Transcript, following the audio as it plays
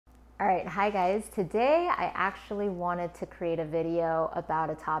All right, hi guys. Today I actually wanted to create a video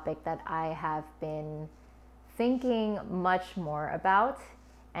about a topic that I have been thinking much more about,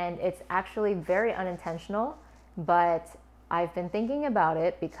 and it's actually very unintentional, but I've been thinking about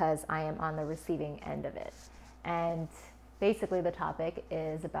it because I am on the receiving end of it. And basically the topic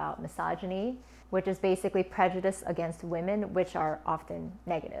is about misogyny, which is basically prejudice against women, which are often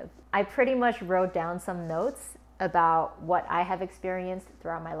negative. I pretty much wrote down some notes about what I have experienced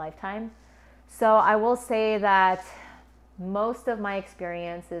throughout my lifetime. So I will say that most of my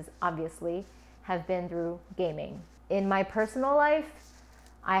experiences obviously have been through gaming. In my personal life,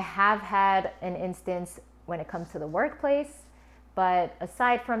 I have had an instance when it comes to the workplace, but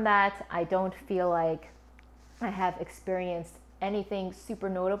aside from that, I don't feel like I have experienced anything super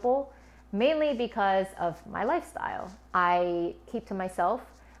notable, mainly because of my lifestyle. I keep to myself.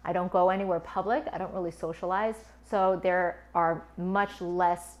 I don't go anywhere public. I don't really socialize. So there are much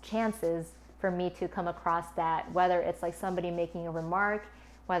less chances for me to come across that, whether it's like somebody making a remark,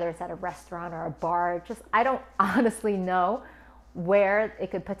 whether it's at a restaurant or a bar. Just, I don't honestly know where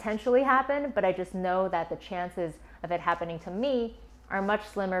it could potentially happen, but I just know that the chances of it happening to me are much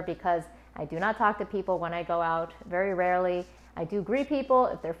slimmer because I do not talk to people when I go out, very rarely. I do greet people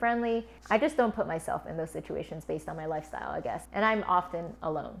if they're friendly. I just don't put myself in those situations based on my lifestyle, I guess. And I'm often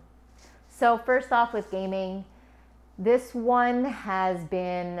alone. So first off with gaming, this one has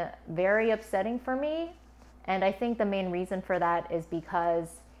been very upsetting for me. And I think the main reason for that is because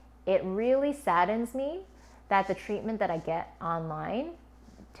it really saddens me that the treatment that I get online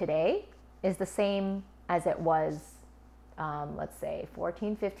today is the same as it was, let's say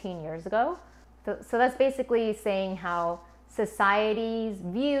 14, 15 years ago. So that's basically saying how society's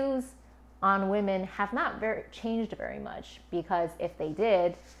views on women have not changed very much, because if they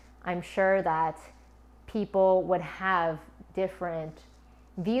did, I'm sure that people would have different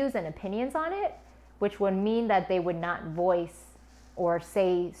views and opinions on it, which would mean that they would not voice or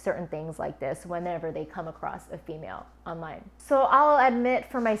say certain things like this whenever they come across a female online. So I'll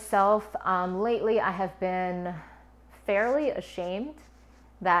admit for myself, lately I have been fairly ashamed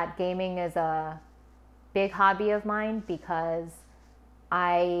that gaming is a big hobby of mine, because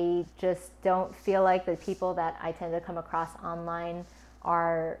I just don't feel like the people that I tend to come across online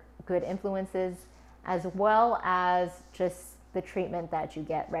are good influences, as well as just the treatment that you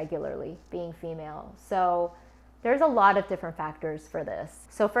get regularly being female. So there's a lot of different factors for this.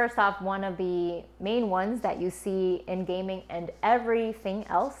 So first off, one of the main ones that you see in gaming and everything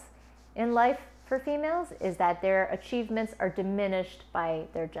else in life for females is that their achievements are diminished by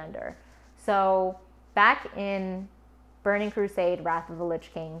their gender. So back in Burning Crusade, Wrath of the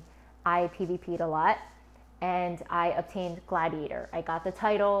Lich King, I PvP'd a lot and I obtained Gladiator. I got the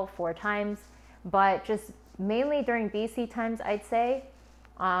title 4 times, but just mainly during BC times, I'd say,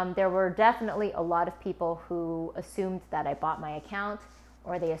 there were definitely a lot of people who assumed that I bought my account,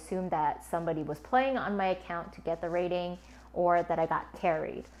 or they assumed that somebody was playing on my account to get the rating, or that I got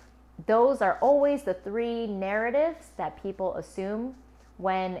carried. Those are always the 3 narratives that people assume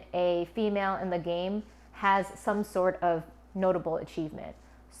when a female in the game has some sort of notable achievement.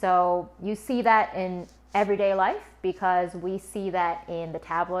 So you see that in everyday life, because we see that in the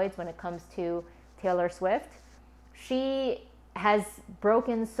tabloids when it comes to Taylor Swift. She has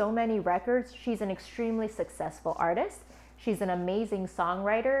broken so many records. She's an extremely successful artist. She's an amazing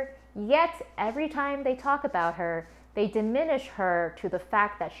songwriter. Yet every time they talk about her, they diminish her to the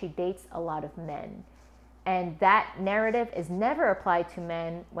fact that she dates a lot of men. And that narrative is never applied to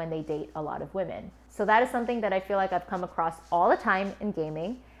men when they date a lot of women. So that is something that I feel like I've come across all the time in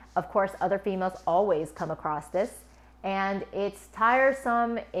gaming. Of course, other females always come across this, and it's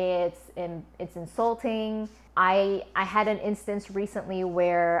tiresome, it's insulting. I had an instance recently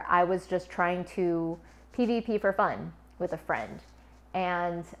where I was just trying to PvP for fun with a friend,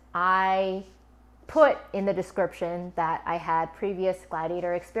 and I put in the description that I had previous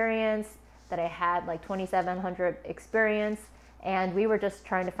Gladiator experience, that I had like 2700 experience, and we were just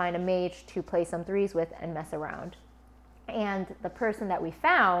trying to find a mage to play some threes with and mess around. And the person that we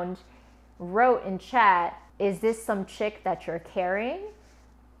found wrote in chat, "Is this some chick that you're carrying?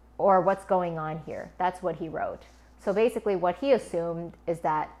 Or what's going on here?" That's what he wrote. So basically what he assumed is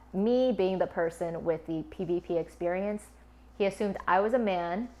that me being the person with the PvP experience, he assumed I was a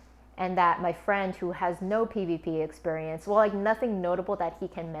man, and that my friend who has no PvP experience, well, like nothing notable that he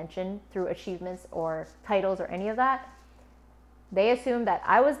can mention through achievements or titles or any of that, they assumed that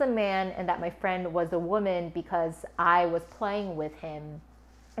I was the man and that my friend was the woman because I was playing with him,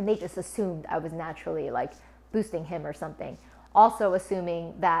 and they just assumed I was naturally like boosting him or something. Also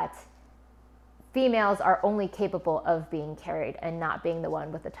assuming that females are only capable of being carried and not being the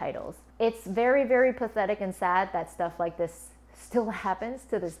one with the titles. It's very, very pathetic and sad that stuff like this still happens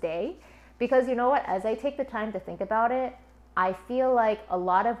to this day, because you know what, as I take the time to think about it, I feel like a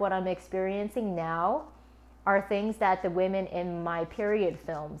lot of what I'm experiencing now are things that the women in my period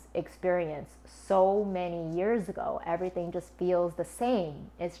films experienced so many years ago. Everything just feels the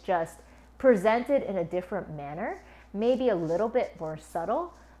same. It's just presented in a different manner, maybe a little bit more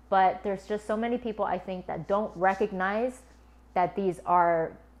subtle, but there's just so many people, I think, that don't recognize that these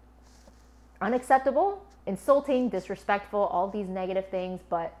are unacceptable, insulting, disrespectful, all these negative things,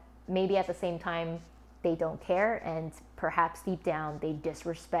 but maybe at the same time they don't care, and perhaps deep down they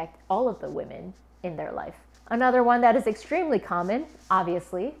disrespect all of the women in their life. Another one that is extremely common,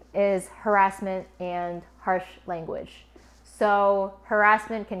 obviously, is harassment and harsh language. So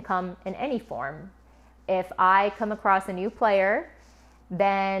harassment can come in any form. If I come across a new player,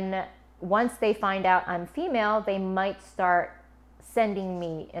 then once they find out I'm female, they might start sending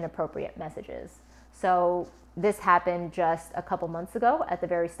me inappropriate messages. So this happened just a couple months ago at the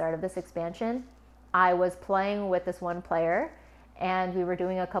very start of this expansion. I was playing with this one player and we were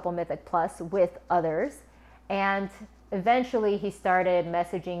doing a couple Mythic Plus with others. And eventually he started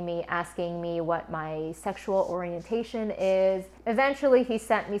messaging me, asking me what my sexual orientation is. Eventually he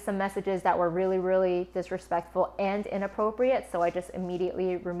sent me some messages that were really, really disrespectful and inappropriate. So I just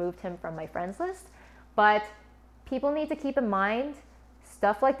immediately removed him from my friends list. But people need to keep in mind,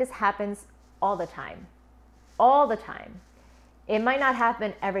 stuff like this happens all the time. All the time. It might not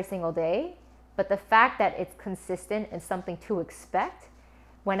happen every single day, but the fact that it's consistent and something to expect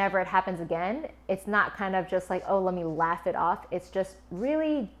whenever it happens again, it's not kind of just like, oh, let me laugh it off. It's just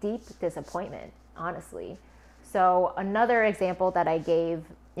really deep disappointment, honestly. So another example that I gave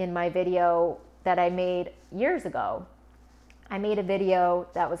in my video that I made years ago, I made a video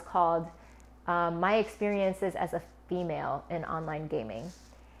that was called My Experiences as a Female in Online Gaming.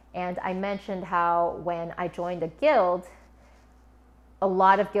 And I mentioned how when I joined a guild, a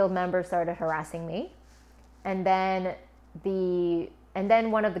lot of guild members started harassing me. And then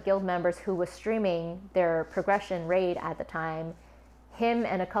one of the guild members who was streaming their progression raid at the time, him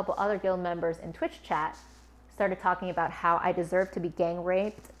and a couple other guild members in Twitch chat started talking about how I deserved to be gang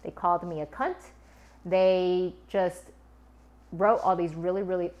raped. They called me a cunt. They just wrote all these really,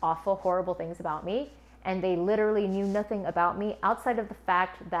 really awful, horrible things about me. And they literally knew nothing about me outside of the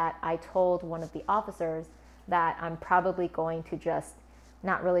fact that I told one of the officers that I'm probably going to just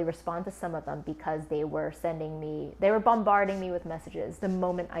not really respond to some of them because they were bombarding me with messages the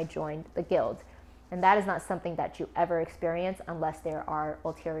moment I joined the guild. And that is not something that you ever experience unless there are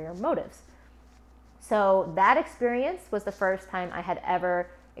ulterior motives. So that experience was the first time I had ever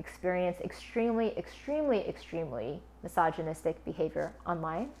experienced extremely, extremely, extremely misogynistic behavior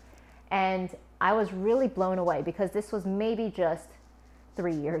online. And I was really blown away because this was maybe just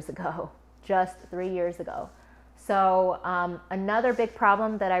 3 years ago, just 3 years ago. So another big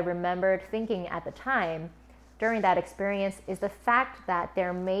problem that I remembered thinking at the time during that experience is the fact that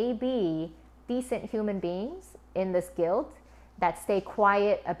there may be decent human beings in this guild that stay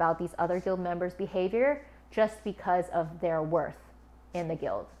quiet about these other guild members' behavior just because of their worth in the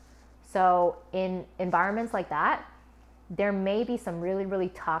guild. So in environments like that, there may be some really, really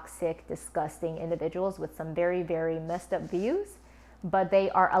toxic, disgusting individuals with some very, very messed up views, but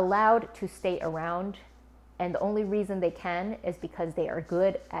they are allowed to stay around. And the only reason they can is because they are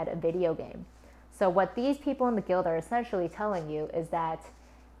good at a video game. So what these people in the guild are essentially telling you is that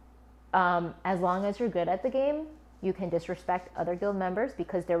as long as you're good at the game, you can disrespect other guild members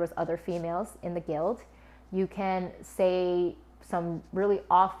because there was other females in the guild. You can say some really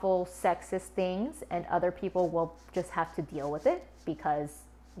awful sexist things and other people will just have to deal with it because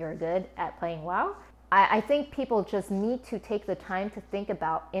you're good at playing WoW. I think people just need to take the time to think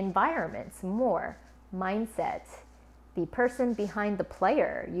about environments more. Mindset, the person behind the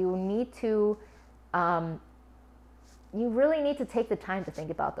player. You really need to take the time to think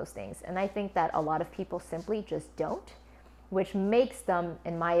about those things. And I think that a lot of people simply just don't, which makes them,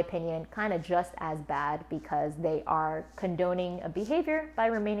 in my opinion, kind of just as bad because they are condoning a behavior by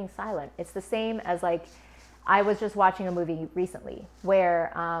remaining silent. It's the same as like, I was just watching a movie recently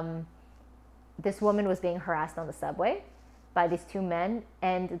where this woman was being harassed on the subway by these two men,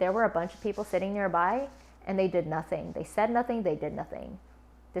 and there were a bunch of people sitting nearby and they did nothing. They said nothing, they did nothing.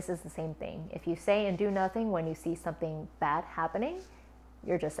 This is the same thing. If you say and do nothing when you see something bad happening,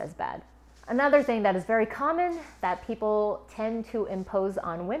 you're just as bad. Another thing that is very common that people tend to impose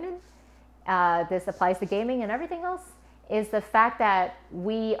on women, this applies to gaming and everything else, is the fact that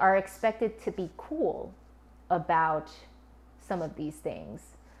we are expected to be cool about some of these things.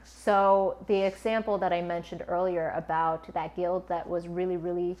 So the example that I mentioned earlier about that guild that was really,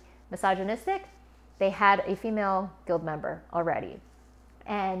 really misogynistic, they had a female guild member already.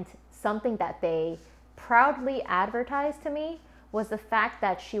 And something that they proudly advertised to me was the fact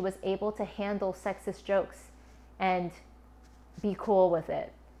that she was able to handle sexist jokes and be cool with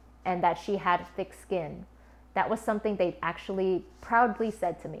it, and that she had thick skin. That was something they actually proudly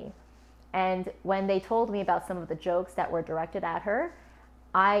said to me. And when they told me about some of the jokes that were directed at her,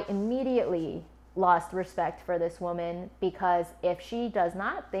 I immediately lost respect for this woman, because if she does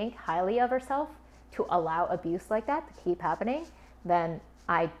not think highly of herself to allow abuse like that to keep happening, then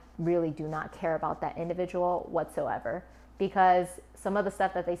I really do not care about that individual whatsoever, because some of the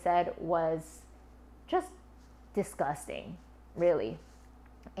stuff that they said was just disgusting, really.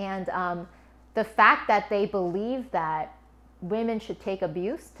 And the fact that they believe that women should take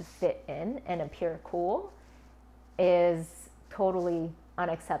abuse to fit in and appear cool is totally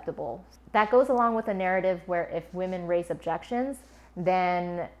unacceptable. That goes along with a narrative where if women raise objections,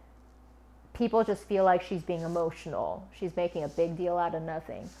 then people just feel like she's being emotional. She's making a big deal out of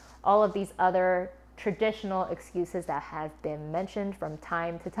nothing. All of these other traditional excuses that have been mentioned from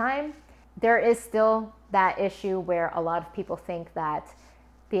time to time. There is still that issue where a lot of people think that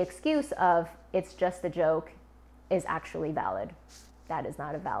the excuse of it's just a joke is actually valid. That is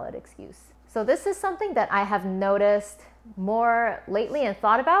not a valid excuse. So this is something that I have noticed more lately and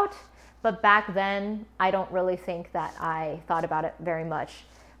thought about, but back then I don't really think that I thought about it very much.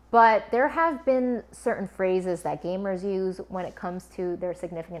 But there have been certain phrases that gamers use when it comes to their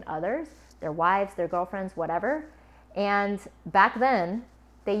significant others, their wives, their girlfriends, whatever. And back then,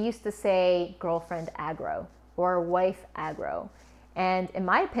 they used to say girlfriend aggro or wife aggro. And in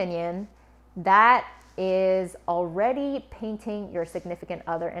my opinion, that is already painting your significant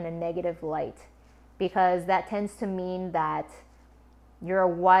other in a negative light, because that tends to mean that your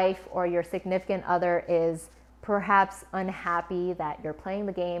wife or your significant other is perhaps unhappy that you're playing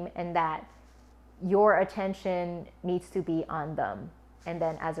the game and that your attention needs to be on them. And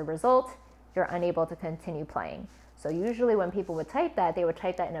then as a result, you're unable to continue playing. So usually when people would type that, they would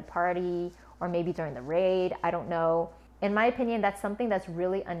type that in a party or maybe during the raid, I don't know. In my opinion, that's something that's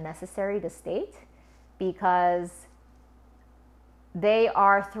really unnecessary to state, because they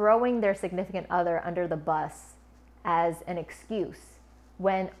are throwing their significant other under the bus as an excuse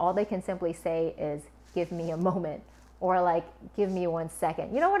when all they can simply say is, give me a moment, or like, give me 1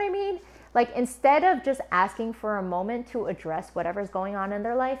 second. You know what I mean? Like, instead of just asking for a moment to address whatever's going on in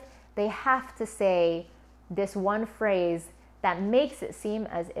their life, they have to say this one phrase that makes it seem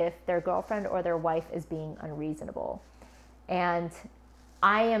as if their girlfriend or their wife is being unreasonable. And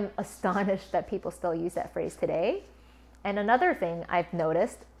I am astonished that people still use that phrase today. And another thing I've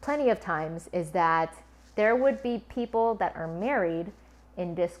noticed plenty of times is that there would be people that are married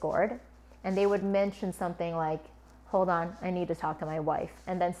in Discord, and they would mention something like, hold on, I need to talk to my wife.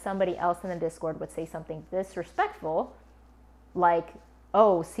 And then somebody else in the Discord would say something disrespectful, like,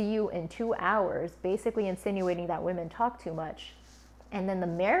 oh, see you in 2 hours, basically insinuating that women talk too much. And then the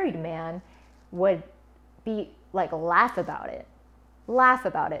married man would be like, laugh about it. Laugh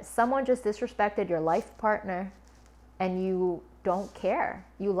about it. Someone just disrespected your life partner and you don't care.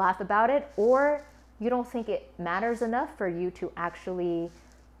 You laugh about it, or you don't think it matters enough for you to actually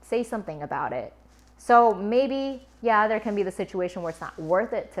say something about it. So maybe, yeah, there can be the situation where it's not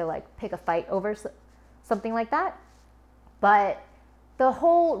worth it to like pick a fight over something like that. But the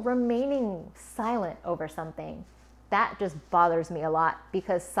whole remaining silent over something, that just bothers me a lot,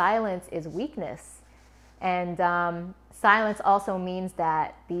 because silence is weakness. And silence also means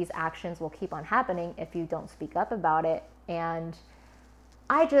that these actions will keep on happening if you don't speak up about it. And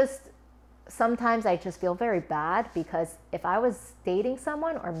sometimes I just feel very bad, because if I was dating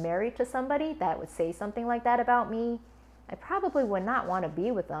someone or married to somebody that would say something like that about me, I probably would not want to be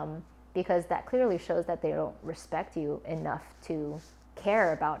with them, because that clearly shows that they don't respect you enough to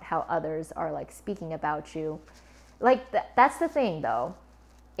care about how others are like speaking about you. Like that's the thing though.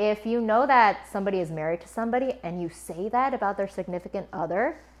 If you know that somebody is married to somebody and you say that about their significant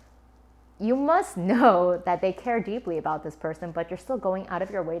other, you must know that they care deeply about this person, but you're still going out of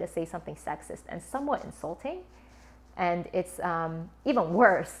your way to say something sexist and somewhat insulting. And it's even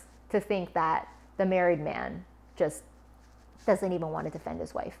worse to think that the married man just doesn't even want to defend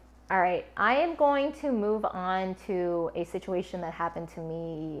his wife. All right, I am going to move on to a situation that happened to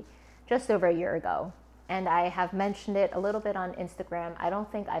me just over a year ago. And I have mentioned it a little bit on Instagram. I don't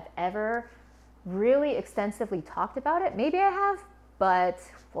think I've ever really extensively talked about it. Maybe I have, but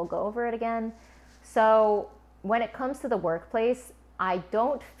we'll go over it again. So when it comes to the workplace, I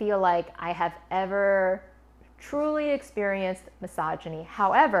don't feel like I have ever truly experienced misogyny.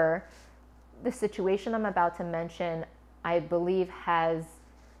 However, the situation I'm about to mention, I believe, has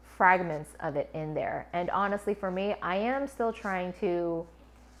fragments of it in there. And honestly, for me, I am still trying to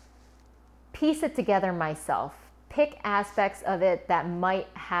piece it together myself, pick aspects of it that might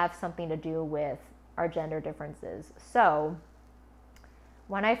have something to do with our gender differences. So,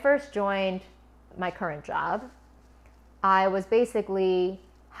 when I first joined my current job, I was basically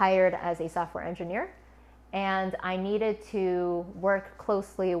hired as a software engineer, and I needed to work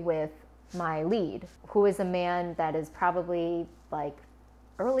closely with my lead, who is a man that is probably like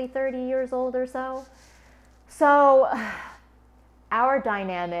early 30 years old or so. So our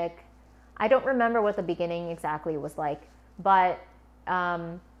dynamic, I don't remember what the beginning exactly was like, but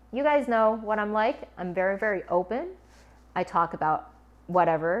you guys know what I'm like. I'm very, very open. I talk about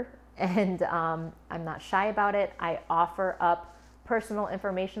whatever, and I'm not shy about it. I offer up personal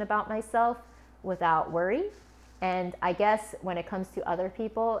information about myself without worry. And I guess when it comes to other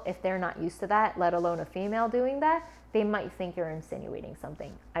people, if they're not used to that, let alone a female doing that, they might think you're insinuating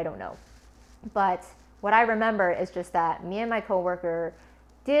something. I don't know. But what I remember is just that me and my coworker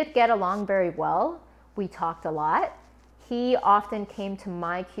did get along very well. We talked a lot. He often came to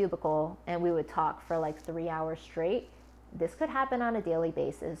my cubicle and we would talk for like 3 hours straight. This could happen on a daily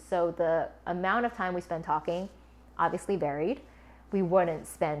basis. So the amount of time we spent talking obviously varied. We wouldn't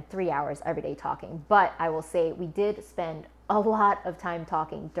spend 3 hours every day talking, but I will say we did spend a lot of time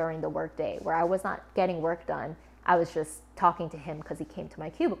talking during the workday where I was not getting work done. I was just talking to him because he came to my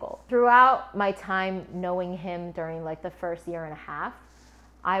cubicle. Throughout my time knowing him during like the first year and a half,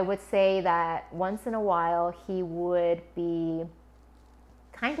 I would say that once in a while he would be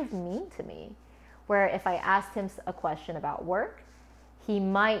kind of mean to me, where if I asked him a question about work, he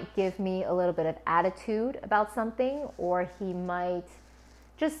might give me a little bit of attitude about something, or he might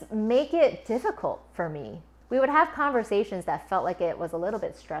just make it difficult for me. We would have conversations that felt like it was a little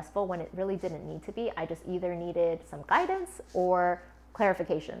bit stressful when it really didn't need to be. I just either needed some guidance or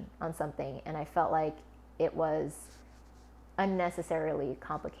clarification on something, and I felt like it was unnecessarily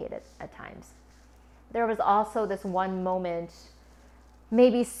complicated at times. There was also this one moment,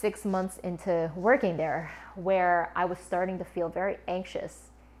 maybe 6 months into working there, where I was starting to feel very anxious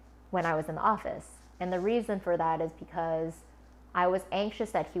when I was in the office. And the reason for that is because I was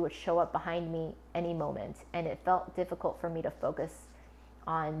anxious that he would show up behind me any moment, and it felt difficult for me to focus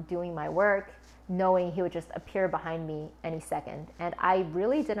on doing my work, knowing he would just appear behind me any second. And I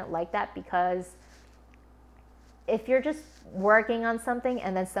really didn't like that, because if you're just working on something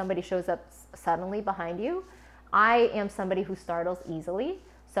and then somebody shows up suddenly behind you, I am somebody who startles easily.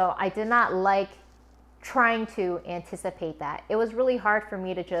 So I did not like trying to anticipate that. It was really hard for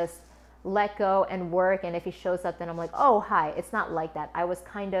me to just let go and work, and if he shows up, then I'm like, oh, hi. It's not like that. I was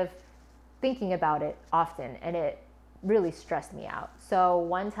kind of thinking about it often, and it really stressed me out. So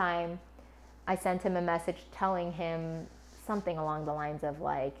one time I sent him a message telling him something along the lines of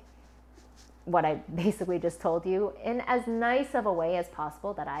like what I basically just told you, in as nice of a way as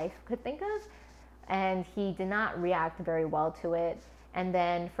possible that I could think of. And he did not react very well to it. And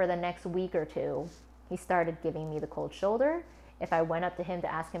then for the next week or two, he started giving me the cold shoulder. If I went up to him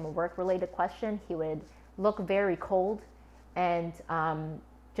to ask him a work-related question, he would look very cold and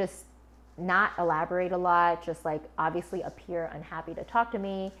just not elaborate a lot, just like obviously appear unhappy to talk to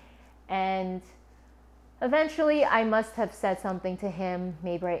me. And eventually I must have said something to him.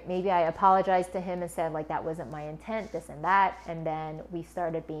 Maybe I apologized to him and said like that wasn't my intent, this and that. And then we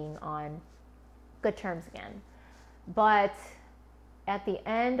started being on good terms again. But at the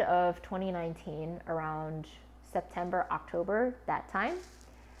end of 2019, around September, October, that time,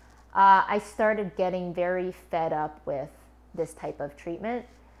 I started getting very fed up with this type of treatment,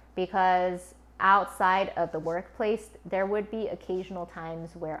 because outside of the workplace, there would be occasional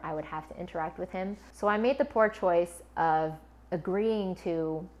times where I would have to interact with him. So I made the poor choice of agreeing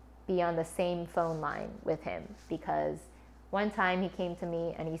to be on the same phone line with him, because one time he came to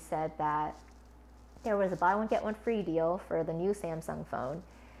me and he said that there was a buy one get one free deal for the new Samsung phone,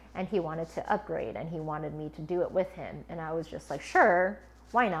 and he wanted to upgrade and he wanted me to do it with him. And I was just like, sure,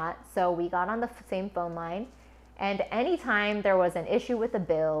 why not? So we got on the same phone line, and anytime there was an issue with the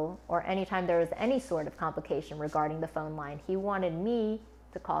bill, or anytime there was any sort of complication regarding the phone line, he wanted me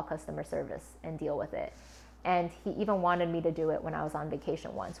to call customer service and deal with it. And he even wanted me to do it when I was on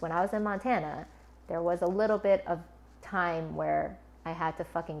vacation once. When I was in Montana, there was a little bit of time where I had to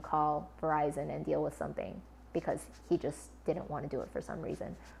fucking call Verizon and deal with something, because he just didn't want to do it for some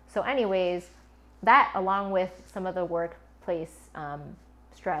reason. So anyways, that along with some of the workplace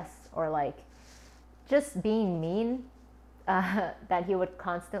stress, or like just being mean that he would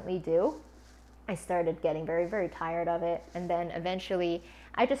constantly do, I started getting very, very tired of it. And then eventually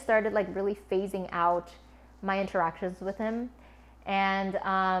I just started like really phasing out my interactions with him. And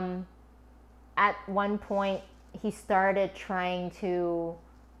at one point, he started trying to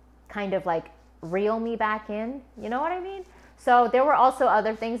kind of like reel me back in. You know what I mean? So there were also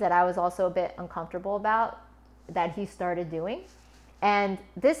other things that I was also a bit uncomfortable about that he started doing. And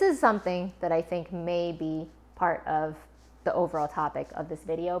this is something that I think may be part of the overall topic of this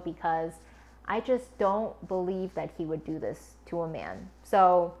video, because I just don't believe that he would do this to a man.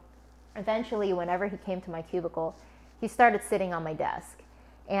 So eventually, whenever he came to my cubicle, he started sitting on my desk.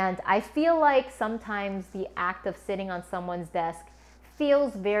 And I feel like sometimes the act of sitting on someone's desk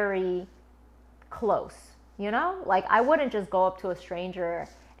feels very close, you know? Like I wouldn't just go up to a stranger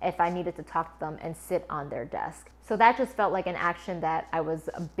if I needed to talk to them and sit on their desk. So that just felt like an action that I was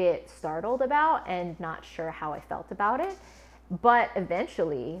a bit startled about and not sure how I felt about it. But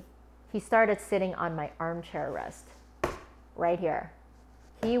eventually, he started sitting on my armchair rest right here.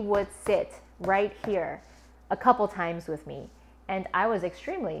 He would sit right here a couple times with me, and I was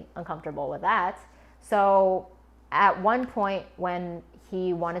extremely uncomfortable with that. So at one point when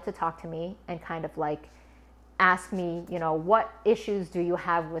he wanted to talk to me and kind of like ask me, you know, what issues do you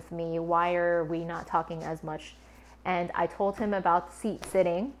have with me? Why are we not talking as much? And I told him about seat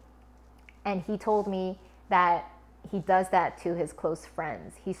sitting, and he told me that he does that to his close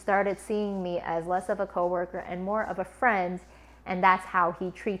friends. He started seeing me as less of a coworker and more of a friend, and that's how he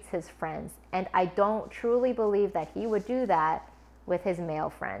treats his friends. And I don't truly believe that he would do that with his male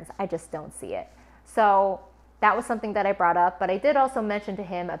friends. I just don't see it. So that was something that I brought up, but I did also mention to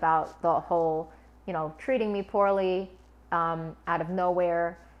him about the whole, you know, treating me poorly out of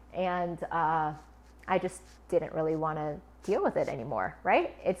nowhere, and I just didn't really want to deal with it anymore,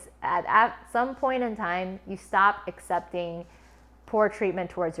 right? It's at some point in time, you stop accepting poor treatment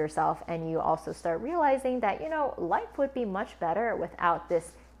towards yourself, and you also start realizing that, you know, life would be much better without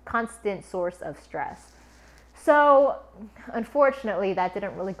this constant source of stress. So unfortunately, that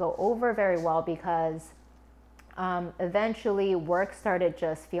didn't really go over very well, because eventually work started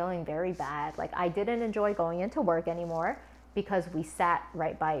just feeling very bad. Like I didn't enjoy going into work anymore because we sat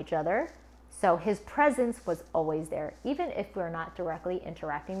right by each other. So his presence was always there. Even if we're not directly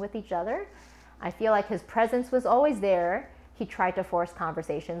interacting with each other, I feel like his presence was always there. He tried to force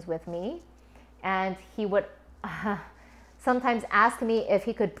conversations with me, and he would sometimes ask me if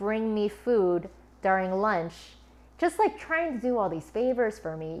he could bring me food during lunch, just like trying to do all these favors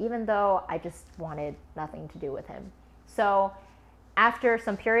for me, even though I just wanted nothing to do with him. So after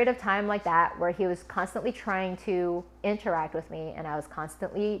some period of time like that, where he was constantly trying to interact with me and I was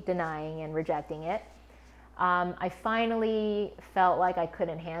constantly denying and rejecting it, I finally felt like I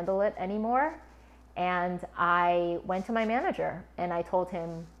couldn't handle it anymore. And I went to my manager and I told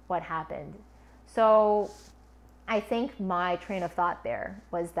him what happened. So I think my train of thought there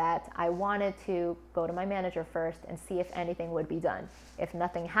was that I wanted to go to my manager first and see if anything would be done. If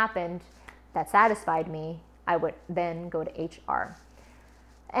nothing happened that satisfied me, I would then go to HR.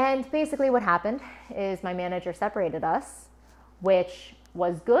 And basically what happened is my manager separated us, which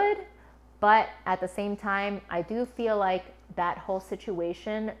was good, but at the same time, I do feel like that whole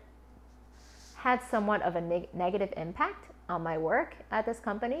situation had somewhat of a negative impact on my work at this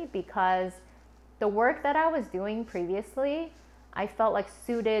company, because the work that I was doing previously, I felt like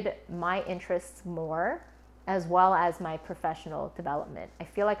suited my interests more, as well as my professional development. I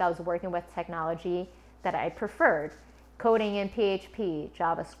feel like I was working with technology that I preferred, coding in PHP,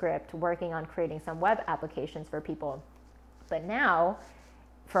 JavaScript, working on creating some web applications for people. But now,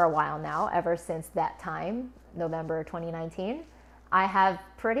 for a while now, ever since that time, November 2019, I have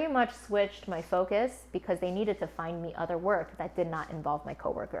pretty much switched my focus because they needed to find me other work that did not involve my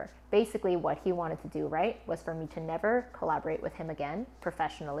coworker. Basically what he wanted to do, right, was for me to never collaborate with him again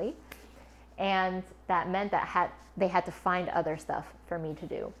professionally. And that meant that they had to find other stuff for me to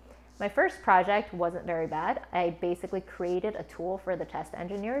do. My first project wasn't very bad. I basically created a tool for the test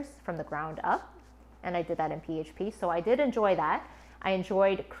engineers from the ground up, and I did that in PHP. So I did enjoy that. I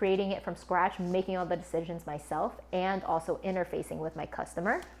enjoyed creating it from scratch, making all the decisions myself, and also interfacing with my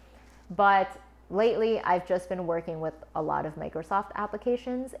customer. But lately, I've just been working with a lot of Microsoft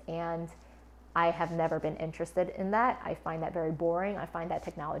applications, and I have never been interested in that. I find that very boring. I find that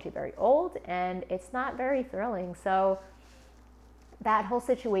technology very old, and it's not very thrilling. So that whole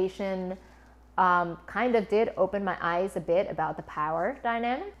situation kind of did open my eyes a bit about the power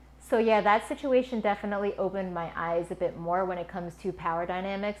dynamic. So yeah, that situation definitely opened my eyes a bit more when it comes to power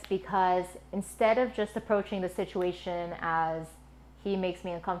dynamics, because instead of just approaching the situation as he makes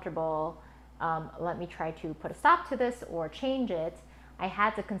me uncomfortable, let me try to put a stop to this or change it, I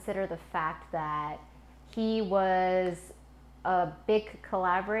had to consider the fact that he was a big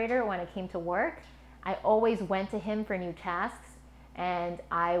collaborator when it came to work. I always went to him for new tasks, and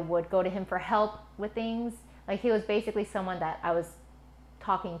I would go to him for help with things. Like, he was basically someone that I was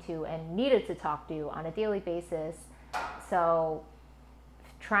talking to and needed to talk to on a daily basis. So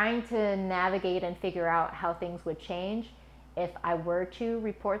trying to navigate and figure out how things would change if I were to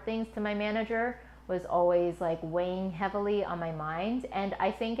report things to my manager was always like weighing heavily on my mind. And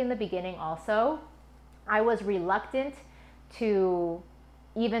I think in the beginning also, I was reluctant to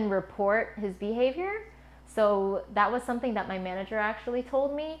even report his behavior. So that was something that my manager actually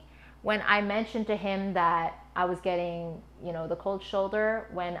told me when I mentioned to him that I was getting, the cold shoulder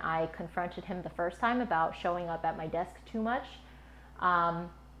when I confronted him the first time about showing up at my desk too much. My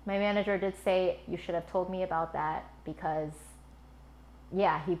manager did say, you should have told me about that, because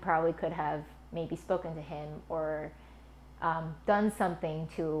yeah, he probably could have maybe spoken to him or done something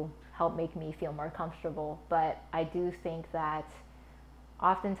to help make me feel more comfortable. But I do think that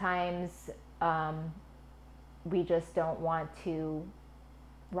oftentimes we just don't want to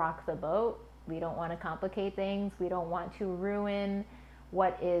rock the boat. We don't want to complicate things. We don't want to ruin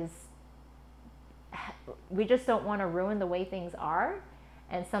we just don't want to ruin the way things are.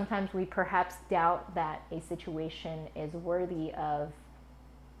 And sometimes we perhaps doubt that a situation is worthy of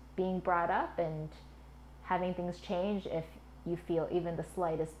being brought up and having things change if you feel even the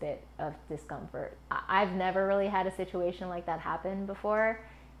slightest bit of discomfort. I've never really had a situation like that happen before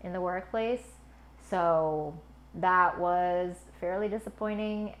in the workplace. So that was fairly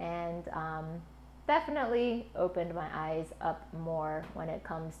disappointing, and definitely opened my eyes up more when it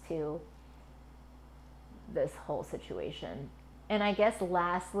comes to this whole situation. And I guess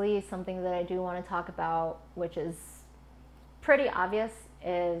lastly, something that I do want to talk about, which is pretty obvious,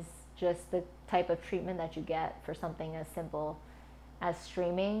 is just the type of treatment that you get for something as simple as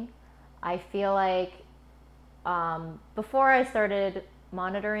streaming. I feel like before I started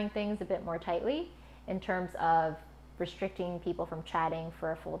monitoring things a bit more tightly in terms of restricting people from chatting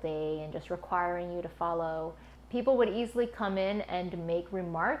for a full day and just requiring you to follow, people would easily come in and make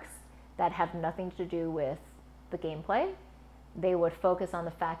remarks that have nothing to do with the gameplay. They would focus on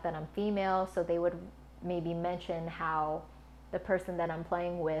the fact that I'm female, so they would maybe mention how the person that I'm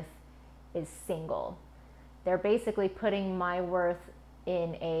playing with is single. They're basically putting my worth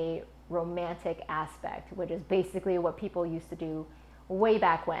in a romantic aspect, which is basically what people used to do way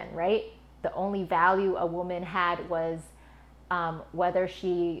back when, right? The only value a woman had was whether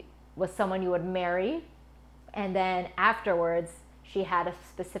she was someone you would marry, and then afterwards she had a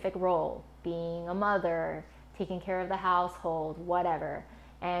specific role, being a mother, taking care of the household, whatever.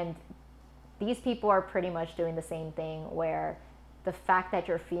 And these people are pretty much doing the same thing, where the fact that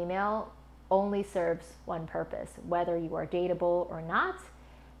you're female only serves one purpose, whether you are dateable or not.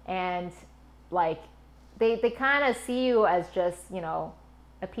 And like they kind of see you as just,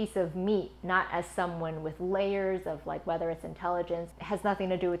 a piece of meat, not as someone with layers of, like, whether it's intelligence. It has nothing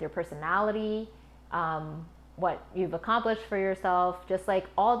to do with your personality, what you've accomplished for yourself, just like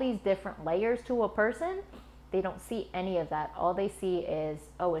all these different layers to a person. They don't see any of that. All they see is,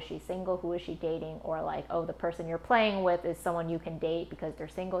 oh, is she single? Who is she dating? Or like, oh, the person you're playing with is someone you can date because they're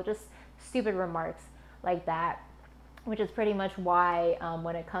single. Just stupid remarks like that, which is pretty much why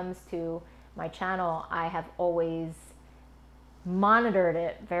when it comes to my channel, I have always monitored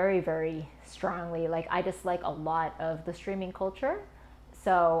it very, very strongly. Like, I dislike a lot of the streaming culture.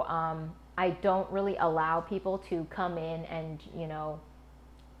 So I don't really allow people to come in and,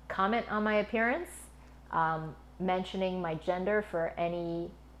 comment on my appearance. Mentioning my gender for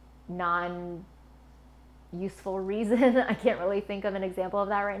any non-useful reason. I can't really think of an example of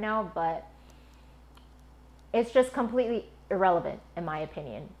that right now, but it's just completely irrelevant in my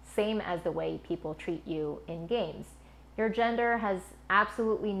opinion. Same as the way people treat you in games. Your gender has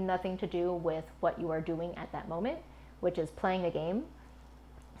absolutely nothing to do with what you are doing at that moment, which is playing a game.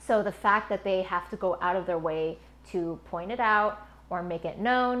 So the fact that they have to go out of their way to point it out or make it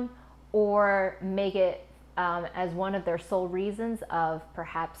known, or make it as one of their sole reasons of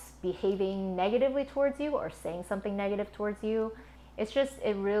perhaps behaving negatively towards you or saying something negative towards you, it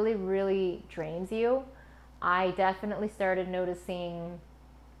really, really drains you. I definitely started noticing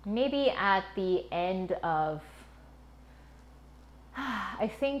maybe at the end of,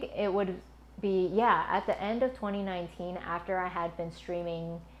 I think it would be, at the end of 2019, after I had been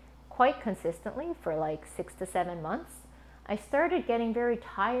streaming quite consistently for like 6 to 7 months, I started getting very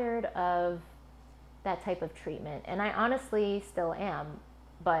tired of that type of treatment. And I honestly still am,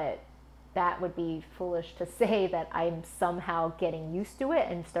 but that would be foolish to say that I'm somehow getting used to it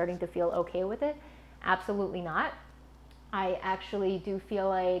and starting to feel okay with it. Absolutely not. I actually do feel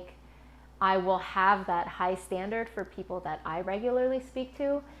like I will have that high standard for people that I regularly speak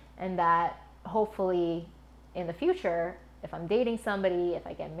to, and that hopefully in the future, if I'm dating somebody, if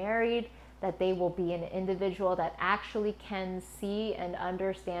I get married, that they will be an individual that actually can see and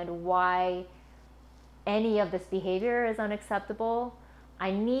understand why any of this behavior is unacceptable. I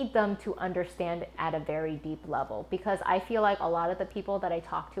need them to understand at a very deep level, because I feel like a lot of the people that I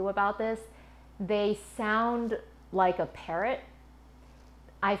talk to about this, they sound like a parrot.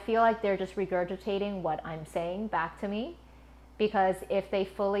 I feel like they're just regurgitating what I'm saying back to me, because if they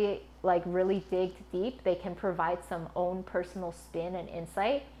fully like really dig deep, they can provide some own personal spin and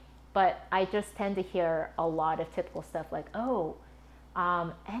insight. But I just tend to hear a lot of typical stuff like, oh,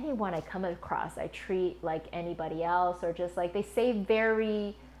 anyone I come across, I treat like anybody else, or just like they say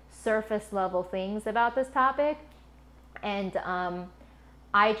very surface level things about this topic. And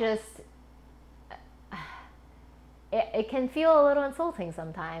I just, it can feel a little insulting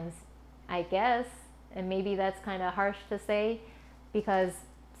sometimes, I guess. And maybe that's kind of harsh to say, because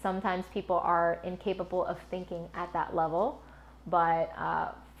sometimes people are incapable of thinking at that level. But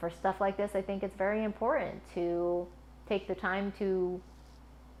for stuff like this, I think it's very important to take the time to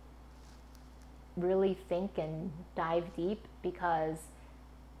really think and dive deep, because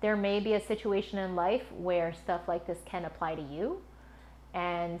there may be a situation in life where stuff like this can apply to you,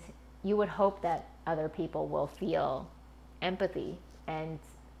 and you would hope that other people will feel empathy and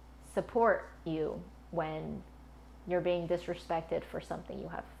support you when you're being disrespected for something you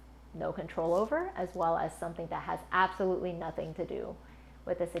have no control over, as well as something that has absolutely nothing to do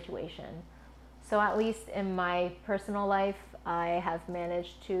with the situation. So at least in my personal life, I have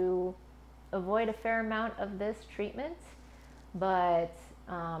managed to avoid a fair amount of this treatment. But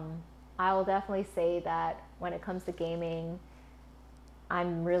I will definitely say that when it comes to gaming,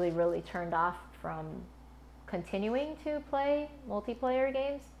 I'm really, really turned off from continuing to play multiplayer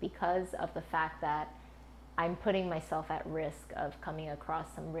games, because of the fact that I'm putting myself at risk of coming across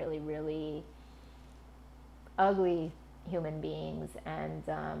some really, really ugly human beings. And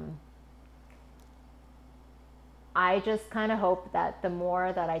I just kind of hope that the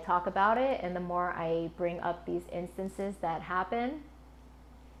more that I talk about it and the more I bring up these instances that happen,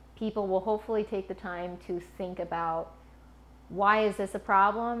 people will hopefully take the time to think about, why is this a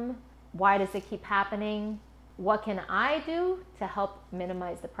problem? Why does it keep happening? What can I do to help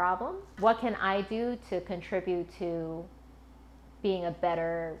minimize the problem? What can I do to contribute to being a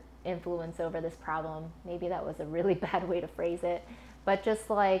better influence over this problem? Maybe that was a really bad way to phrase it, but just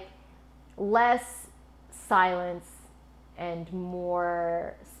like less silence and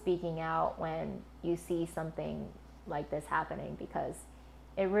more speaking out when you see something like this happening, because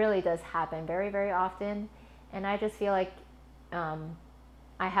it really does happen very, very often. And I just feel like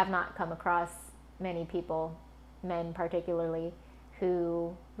I have not come across many people, men particularly,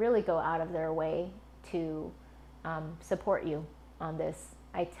 who really go out of their way to support you on this.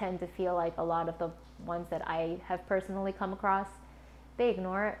 I tend to feel like a lot of the ones that I have personally come across, they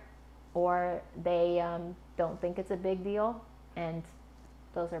ignore it, or they don't think it's a big deal, and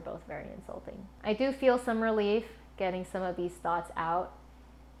those are both very insulting. I do feel some relief getting some of these thoughts out,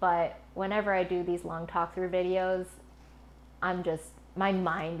 but whenever I do these long talk through videos, my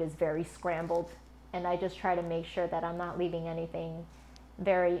mind is very scrambled, and I just try to make sure that I'm not leaving anything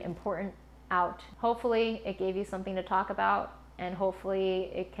very important out. Hopefully it gave you something to talk about, and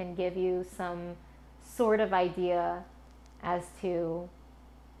hopefully it can give you some sort of idea as to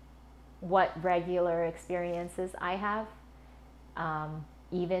what regular experiences I have,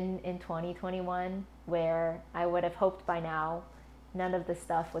 even in 2021, where I would have hoped by now none of this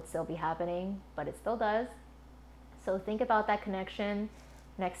stuff would still be happening, but it still does. So think about that connection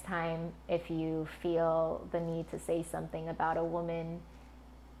next time if you feel the need to say something about a woman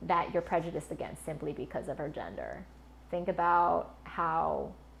that you're prejudiced against simply because of her gender. Think about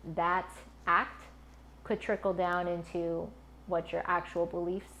how that act could trickle down into what your actual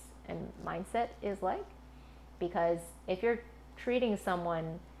beliefs and mindset is like. Because if you're treating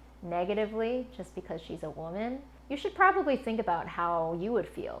someone negatively just because she's a woman, you should probably think about how you would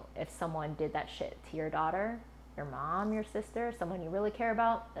feel if someone did that shit to your daughter, your mom, your sister, someone you really care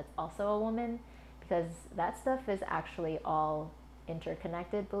about that's also a woman, because that stuff is actually all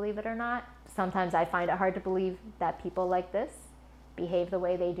interconnected, believe it or not. Sometimes I find it hard to believe that people like this behave the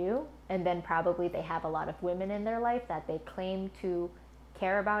way they do, and then probably they have a lot of women in their life that they claim to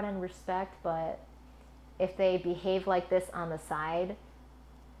care about and respect, but if they behave like this on the side,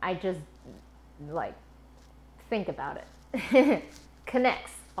 I just like think about it.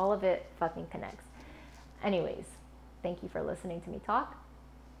 Connects. All of it fucking connects. Anyways, thank you for listening to me talk,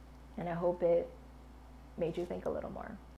 and I hope it made you think a little more.